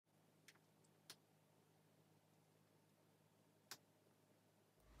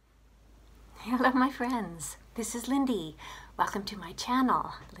Hello my friends, this is Lindy. Welcome to my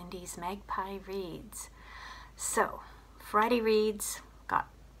channel, Lindy's Magpie Reads. So, Friday Reads, got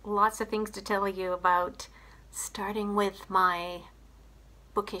lots of things to tell you about, starting with my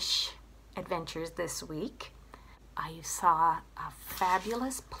bookish adventures this week. I saw a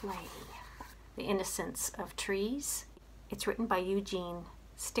fabulous play, The Innocence of Trees. It's written by Eugene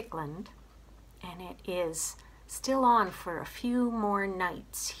Stickland, and it is still on for a few more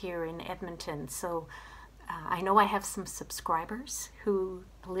nights here in Edmonton. So I know I have some subscribers who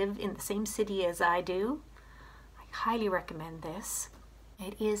live in the same city as I do. I highly recommend this.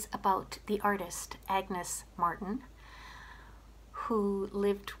 It is about the artist Agnes Martin, who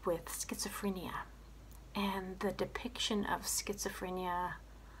lived with schizophrenia. And the depiction of schizophrenia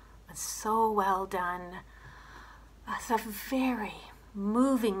was so well done. It's a very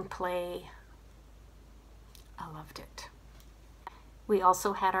moving play. I loved it. We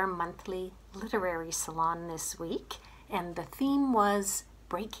also had our monthly literary salon this week, and the theme was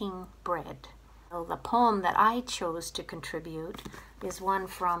breaking bread. So the poem that I chose to contribute is one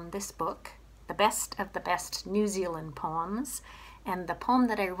from this book, The Best of the Best New Zealand Poems, and the poem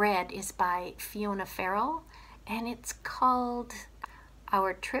that I read is by Fiona Farrell, and it's called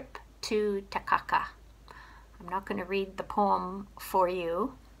Our Trip to Takaka. I'm not going to read the poem for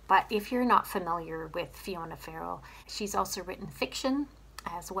you, but if you're not familiar with Fiona Farrell, she's also written fiction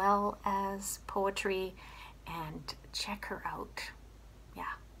as well as poetry, and check her out.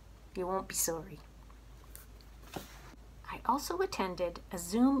 Yeah, you won't be sorry. I also attended a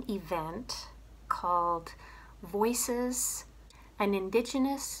Zoom event called Voices, an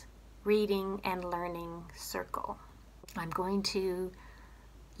Indigenous Reading and Learning Circle. I'm going to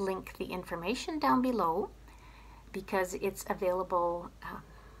link the information down below because it's available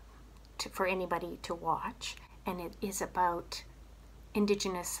for anybody to watch, and it is about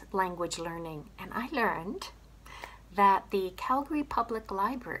Indigenous language learning. And I learned that the Calgary Public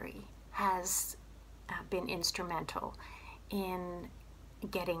Library has been instrumental in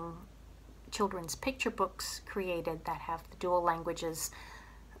getting children's picture books created that have the dual languages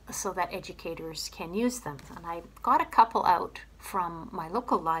so that educators can use them. And I got a couple out from my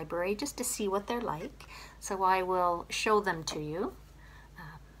local library just to see what they're like, so I will show them to you.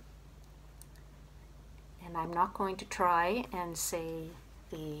 And I'm not going to try and say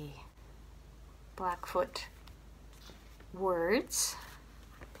the Blackfoot words,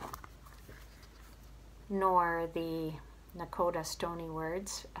 nor the Nakota Stony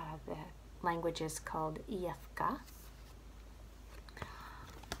words. The language is called Iefka.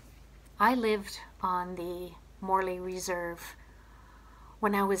 I lived on the Morley Reserve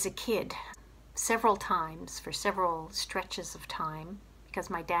when I was a kid, several times for several stretches of time, because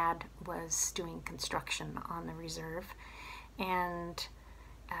my dad was doing construction on the reserve. And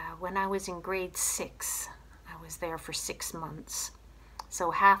when I was in grade 6, I was there for 6 months.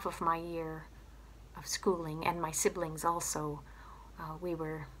 So half of my year of schooling, and my siblings also, we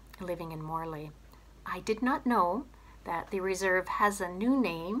were living in Morley. I did not know that the reserve has a new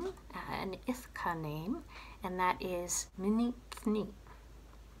name, an Ithka name, and that is Minipni.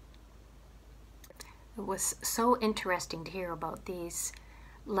 It was so interesting to hear about these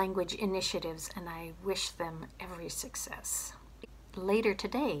language initiatives, and I wish them every success. Later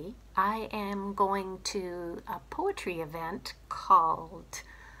today, I am going to a poetry event called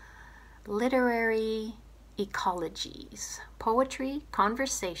Literary Ecologies, Poetry,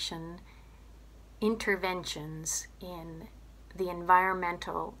 Conversation, Interventions in the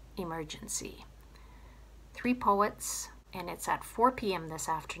Environmental Emergency. 3 poets, and it's at 4 p.m. this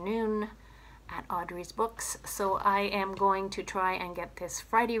afternoon at Audrey's Books. So I am going to try and get this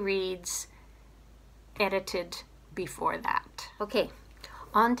Friday Reads edited before that. Okay,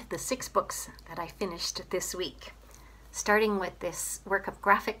 on to the 6 books that I finished this week. Starting with this work of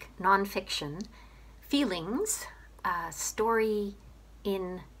graphic nonfiction, Feelings, a Story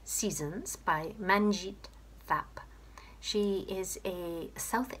in Seasons by Manjit Thapp. She is a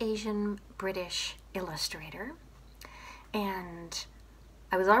South Asian British illustrator, and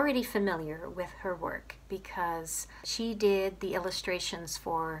I was already familiar with her work because she did the illustrations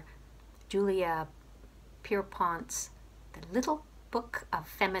for Julia Pierpont's The Little Book of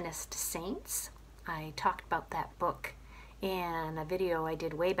Feminist Saints. I talked about that book in a video I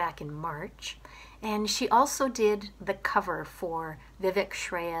did way back in March. And she also did the cover for Vivek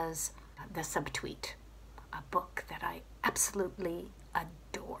Shreya's The Subtweet, a book that I absolutely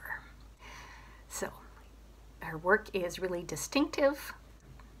adore. So her work is really distinctive.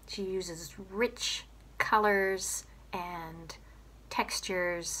 She uses rich colors and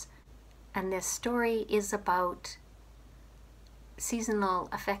textures, and this story is about seasonal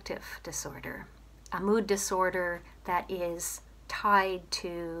affective disorder, a mood disorder that is tied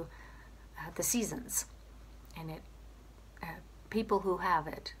to the seasons. And people who have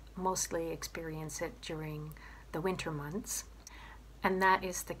it mostly experience it during the winter months. And that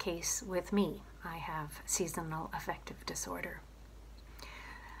is the case with me. I have seasonal affective disorder.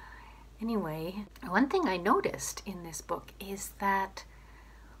 Anyway, one thing I noticed in this book is that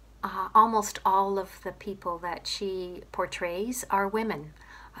almost all of the people that she portrays are women.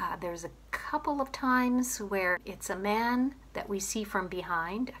 There's a couple of times where it's a man that we see from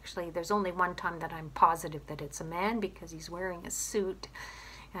behind. Actually, there's only one time that I'm positive that it's a man because he's wearing a suit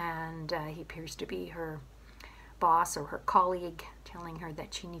and he appears to be her boss or her colleague telling her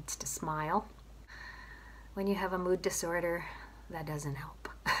that she needs to smile. When you have a mood disorder, that doesn't help.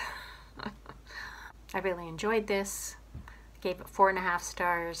 I really enjoyed this. Gave it 4.5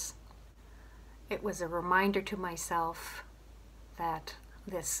 stars. It was a reminder to myself that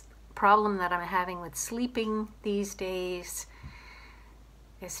this problem that I'm having with sleeping these days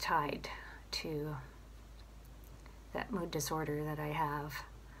is tied to that mood disorder that I have.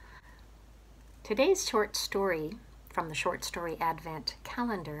 Today's short story from the Short Story Advent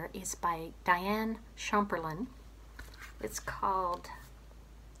calendar is by Diane Chamberlain. It's called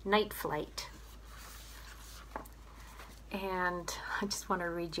Night Flight. And I just want to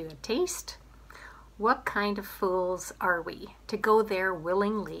read you a taste. What kind of fools are we to go there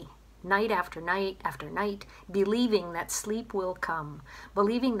willingly, night after night after night, believing that sleep will come,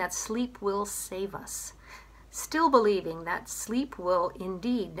 believing that sleep will save us, still believing that sleep will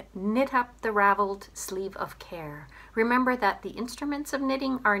indeed knit up the raveled sleeve of care. Remember that the instruments of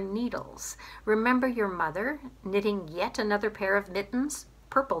knitting are needles. Remember your mother knitting yet another pair of mittens,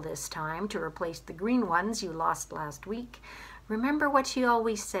 purple this time, to replace the green ones you lost last week. Remember what she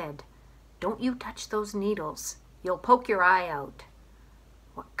always said. Don't you touch those needles. You'll poke your eye out.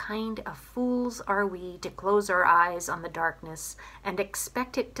 What kind of fools are we to close our eyes on the darkness and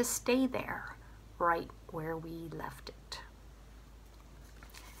expect it to stay there, right where we left it?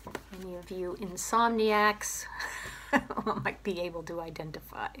 Any of you insomniacs might be able to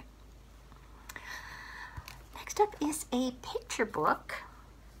identify. Next up is a picture book,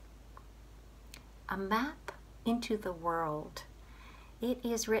 A Map into the World. It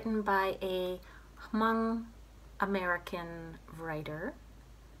is written by a Hmong American writer,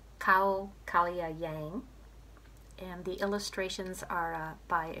 Kalia Yang, and the illustrations are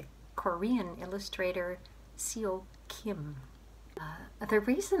by a Korean illustrator, Seo Kim. The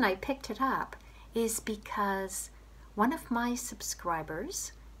reason I picked it up is because one of my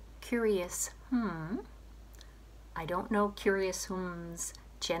subscribers, Curious I don't know Curious Whom's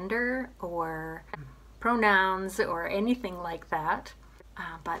gender or pronouns or anything like that,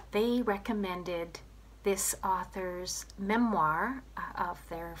 but they recommended this author's memoir of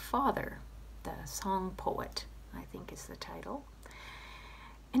their father, the song poet, I think is the title.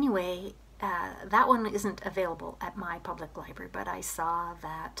 Anyway, that one isn't available at my public library, but I saw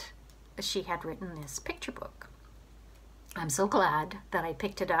that she had written this picture book. I'm so glad that I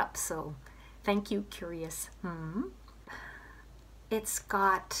picked it up, so thank you, Curious. It's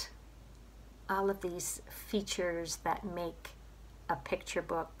got all of these features that make a picture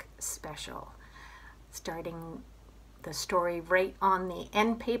book special. Starting the story right on the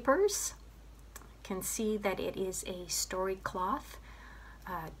end papers. You can see that it is a story cloth,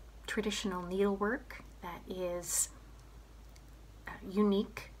 traditional needlework that is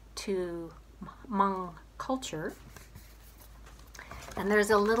unique to Hmong culture. And there's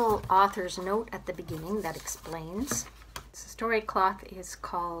a little author's note at the beginning that explains. The story cloth is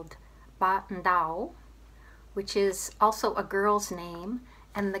called Ba-Ndao, which is also a girl's name,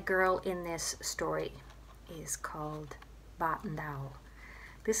 and the girl in this story is called Ba-Ndao.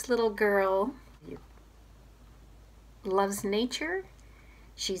 This little girl loves nature.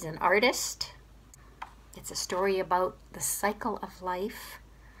 She's an artist. It's a story about the cycle of life.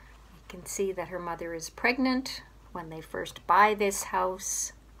 You can see that her mother is pregnant when they first buy this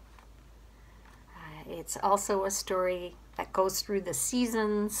house. It's also a story that goes through the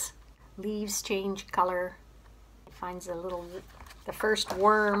seasons. Leaves change color. She finds the first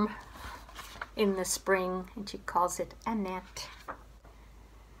worm in the spring, and she calls it Annette.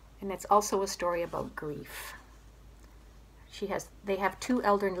 And it's also a story about grief. They have 2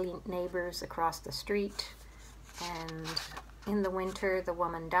 elderly neighbors across the street, and in the winter the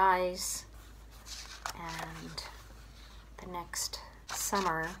woman dies, and the next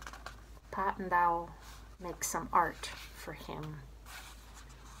summer Ba-Ndao makes some art for him,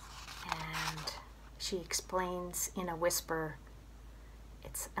 and she explains in a whisper,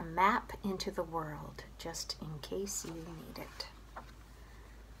 it's a map into the world, just in case you need it.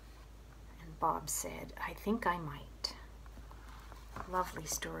 Bob said, I think I might. Lovely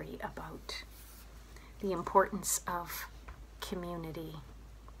story about the importance of community.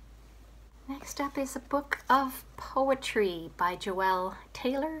 Next up is a book of poetry by Joelle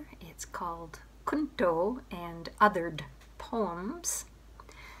Taylor. It's called C+nto and Othered Poems.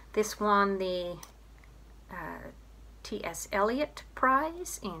 This won the T.S. Eliot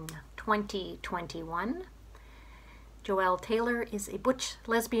Prize in 2021. Joelle Taylor is a butch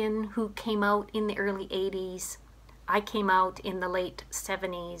lesbian who came out in the early 80s. I came out in the late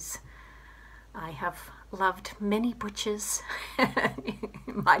 70s. I have loved many butches in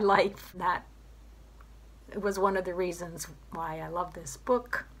my life. That was one of the reasons why I love this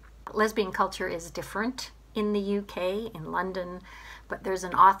book. Lesbian culture is different in the UK, in London, but there's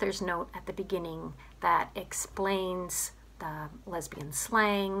an author's note at the beginning that explains the lesbian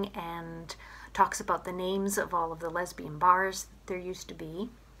slang and talks about the names of all of the lesbian bars that there used to be.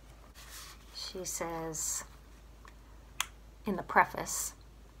 She says in the preface,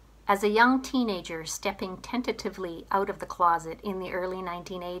 as a young teenager stepping tentatively out of the closet in the early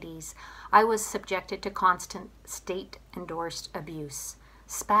 1980s, I was subjected to constant state-endorsed abuse.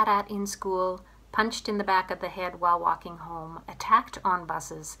 Spat at in school, punched in the back of the head while walking home, attacked on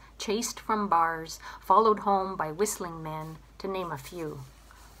buses, chased from bars, followed home by whistling men, to name a few.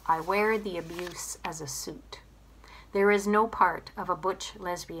 I wear the abuse as a suit. There is no part of a butch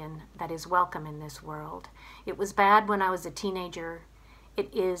lesbian that is welcome in this world. It was bad when I was a teenager.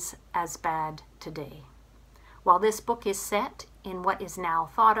 It is as bad today. While this book is set in what is now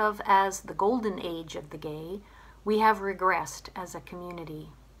thought of as the golden age of the gay, we have regressed as a community.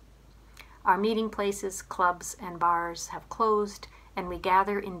 Our meeting places, clubs, and bars have closed, and we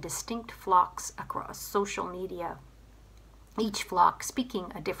gather in distinct flocks across social media, each flock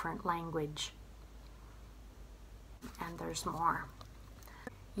speaking a different language. And there's more.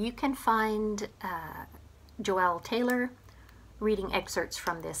 You can find Joelle Taylor reading excerpts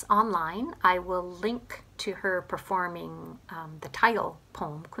from this online. I will link to her performing the title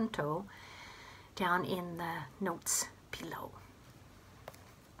poem, C+nto, down in the notes below.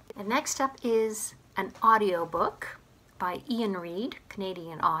 And next up is an audiobook by Iain Reid,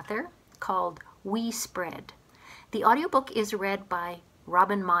 Canadian author, called We Spread. The audiobook is read by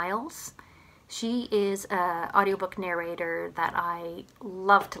Robyn Miles. She is an audiobook narrator that I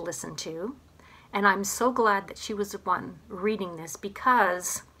love to listen to. And I'm so glad that she was the one reading this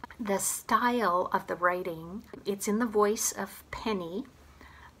because the style of the writing, it's in the voice of Penny,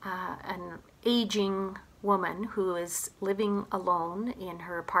 an aging woman who is living alone in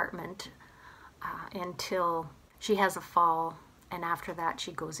her apartment until she has a fall, and after that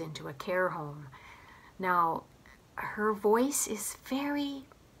she goes into a care home. Now, her voice is very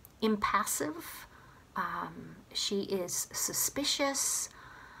impassive. She is suspicious,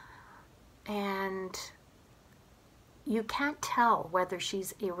 and you can't tell whether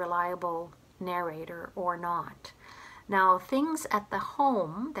she's a reliable narrator or not. Now, things at the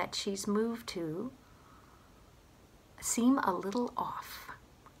home that she's moved to seem a little off.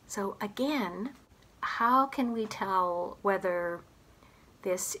 So again, how can we tell whether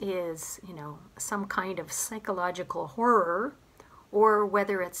this is, some kind of psychological horror, or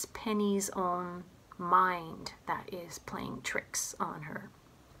whether it's Penny's own mind that is playing tricks on her?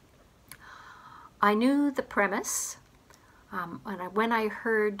 I knew the premise, and when I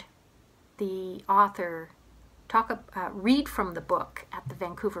heard the author read from the book at the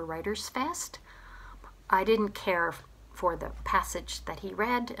Vancouver Writers' Fest, I didn't care for the passage that he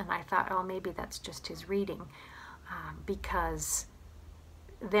read, and I thought, oh, maybe that's just his reading, because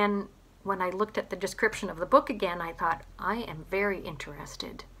then when I looked at the description of the book again, I thought, I am very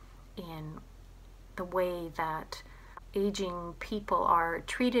interested in the way that aging people are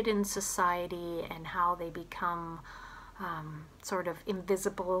treated in society and how they become sort of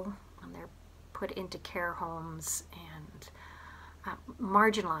invisible when they're put into care homes and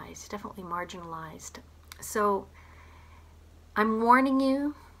marginalized, definitely marginalized. So I'm warning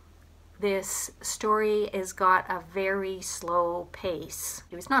you, this story has got a very slow pace.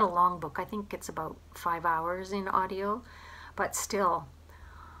 It's not a long book. I think it's about 5 hours in audio, but still,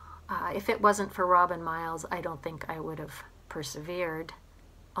 if it wasn't for Robyn Miles, I don't think I would have persevered,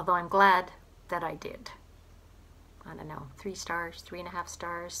 although I'm glad that I did. I don't know, 3 stars, 3.5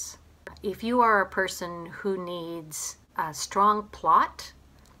 stars. If you are a person who needs a strong plot,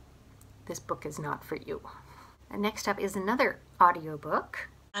 this book is not for you. And next up is another audiobook.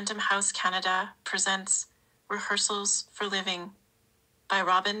 Random House Canada presents Rehearsals for Living by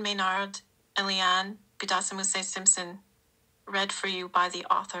Robyn, Maynard, and Leanne Betasamosake Simpson, read for you by the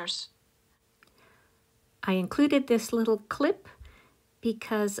authors. I included this little clip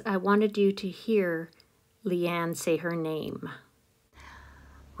because I wanted you to hear Leanne say her name.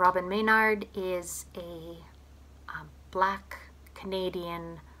 Robyn Maynard is a Black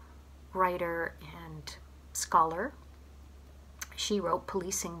Canadian writer and scholar. She wrote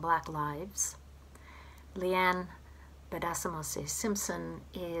Policing Black Lives. Leanne Betasamosake Simpson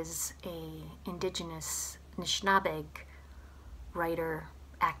is a Indigenous Nishnaabeg writer,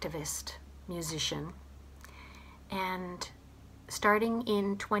 activist, musician. And starting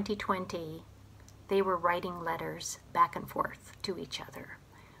in 2020, they were writing letters back and forth to each other,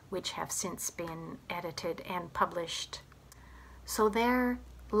 which have since been edited and published. So their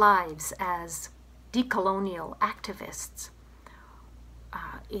lives as decolonial activists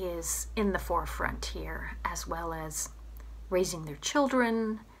is in the forefront here, as well as raising their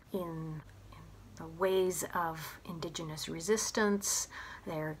children in the ways of Indigenous resistance.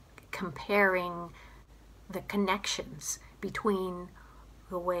 They're comparing the connections between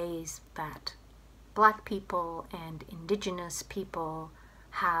the ways that Black people and Indigenous people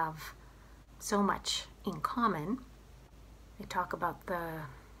have so much in common. They talk about the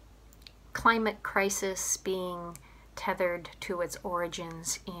climate crisis being tethered to its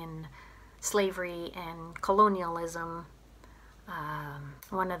origins in slavery and colonialism.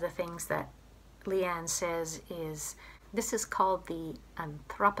 One of the things that Leanne says is, this is called the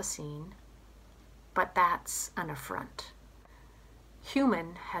Anthropocene, but that's an affront.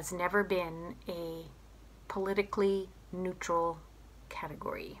 Human has never been a politically neutral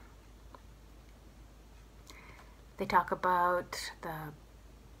category. They talk about the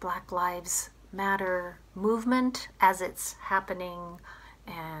Black Lives Matter movement as it's happening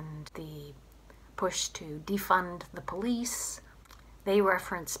and the push to defund the police. They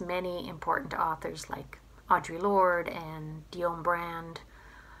reference many important authors like Audre Lorde and Dion Brand.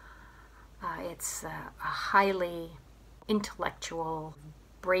 It's a highly intellectual,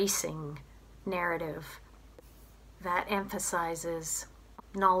 bracing narrative that emphasizes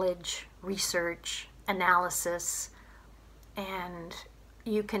knowledge, research, analysis, and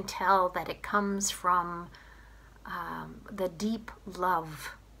you can tell that it comes from the deep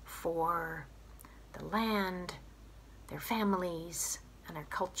love for the land, their families, and their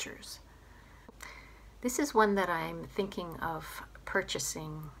cultures. This is one that I'm thinking of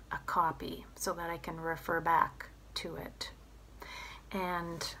purchasing a copy so that I can refer back to it.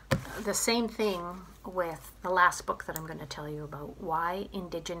 And the same thing with the last book that I'm going to tell you about, Why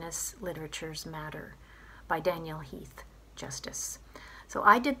Indigenous Literatures Matter, by Daniel Heath Justice. So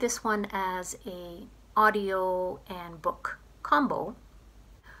I did this one as a audio and book combo.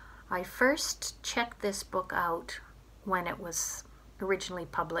 I first checked this book out when it was originally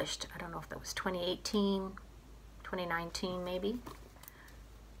published. I don't know if that was 2018, 2019 maybe.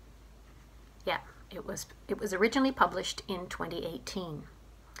 Yeah, it was originally published in 2018.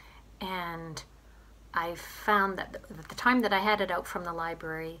 And I found that at the time that I had it out from the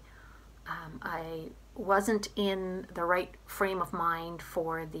library, I wasn't in the right frame of mind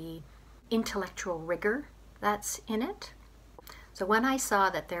for the intellectual rigor that's in it. So when I saw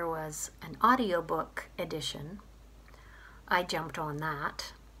that there was an audiobook edition, I jumped on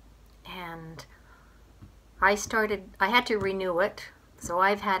that, and I had to renew it, so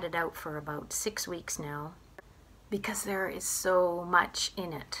I've had it out for about 6 weeks now, because there is so much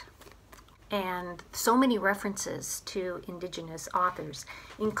in it, and so many references to Indigenous authors,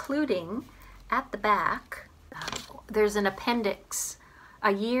 including at the back, there's an appendix,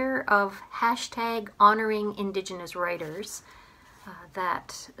 a year of hashtag honoring Indigenous writers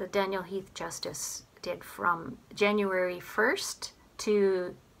that Daniel Heath Justice did from January 1st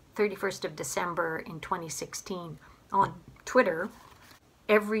to 31st of December in 2016 on Twitter,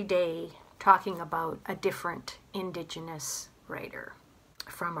 every day talking about a different Indigenous writer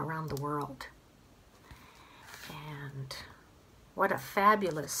from around the world. And what a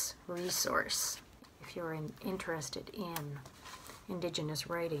fabulous resource if you're interested in Indigenous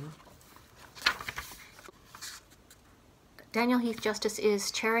writing. Daniel Heath Justice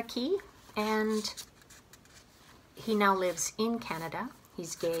is Cherokee, and he now lives in Canada.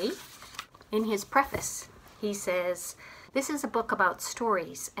 He's gay. In his preface, he says, "This is a book about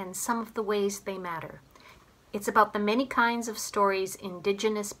stories and some of the ways they matter. It's about the many kinds of stories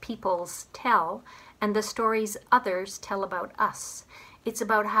Indigenous peoples tell and the stories others tell about us. It's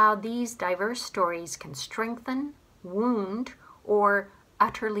about how these diverse stories can strengthen, wound, or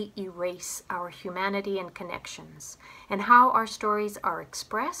utterly erase our humanity and connections, and how our stories are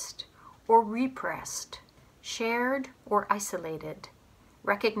expressed or repressed, shared or isolated,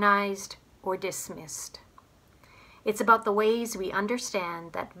 recognized or dismissed. It's about the ways we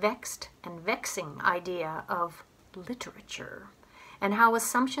understand that vexed and vexing idea of literature, and how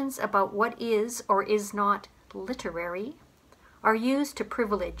assumptions about what is or is not literary are used to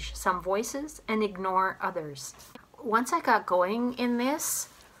privilege some voices and ignore others. Once I got going in this,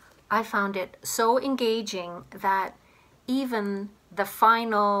 I found it so engaging that even the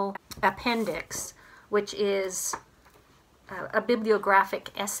final appendix, which is a bibliographic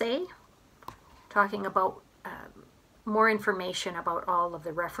essay talking about more information about all of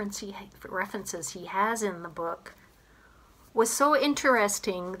the references he has in the book, was so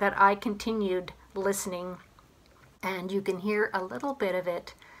interesting that I continued listening, and you can hear a little bit of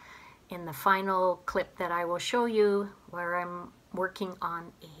it in the final clip that I will show you, where I'm working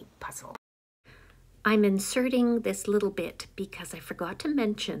on a puzzle. I'm inserting this little bit because I forgot to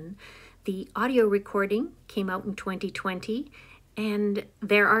mention the audio recording came out in 2020, and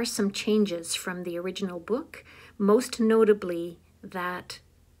there are some changes from the original book, most notably that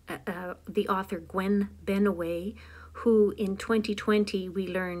the author Gwen Benaway, who in 2020 we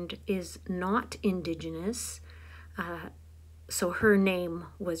learned is not Indigenous, so her name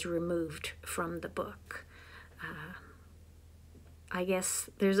was removed from the book. I guess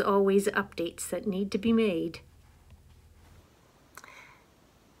there's always updates that need to be made.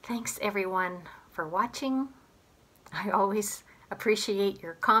 Thanks everyone for watching. I always appreciate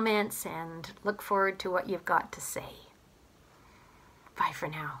your comments and look forward to what you've got to say. Bye for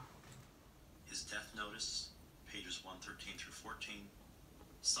now. His death notice, pages 113 through 14.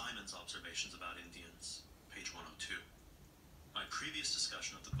 Simon's observations about Indians, page 102. My previous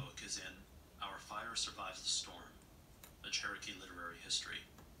discussion of the book is in Our Fire Survives the Storm, A Cherokee Literary History,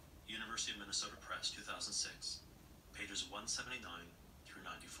 University of Minnesota Press, 2006, pages 179 through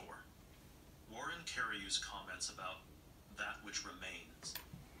 94. Warren Carreyrou's comments about that which remains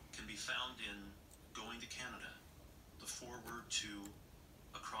can be found in Going to Canada, the foreword to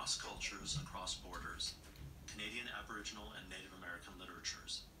Across Cultures, Across Borders, Canadian Aboriginal and Native American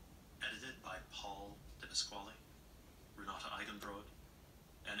Literatures, edited by Paul de Pasquale, Renata Eigenbrod,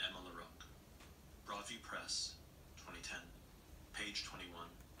 and Emma LaRocque. Broadview Press, 2010, page 21.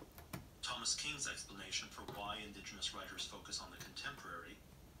 Thomas King's explanation for why Indigenous writers focus on the contemporary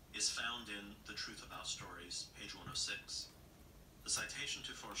is found in The Truth About Stories, page 106. The citation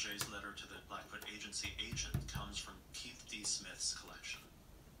to Forget's letter to the Blackfoot Agency agent comes from Keith D. Smith's collection,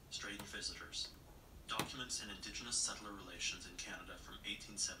 Strange Visitors, Documents in Indigenous Settler Relations in Canada from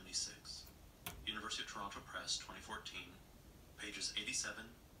 1876, University of Toronto Press, 2014, pages 87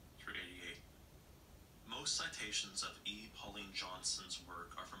 through 88. Most citations of E. Pauline Johnson's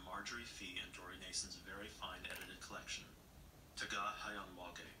work are from Marjorie Fee and Dory Nason's very fine edited collection, Taga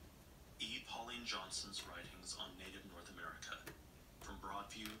Hayanwage, E. Pauline Johnson's Writings on Native North America, from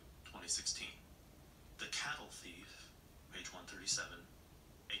Broadview, 2016. The Cattle Thief, page 137,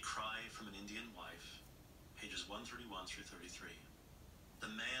 A Cry from an Indian Wife, pages 131 through 33. The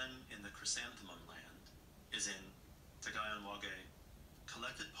Man in the Chrysanthemum Land is in Tagayanwage,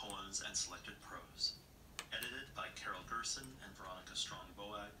 Collected Poems and Selected Prose, edited by Carol Gerson and Veronica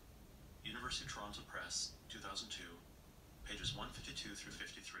Strong-Boag, University of Toronto Press, 2002, pages 152 through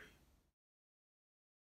 53.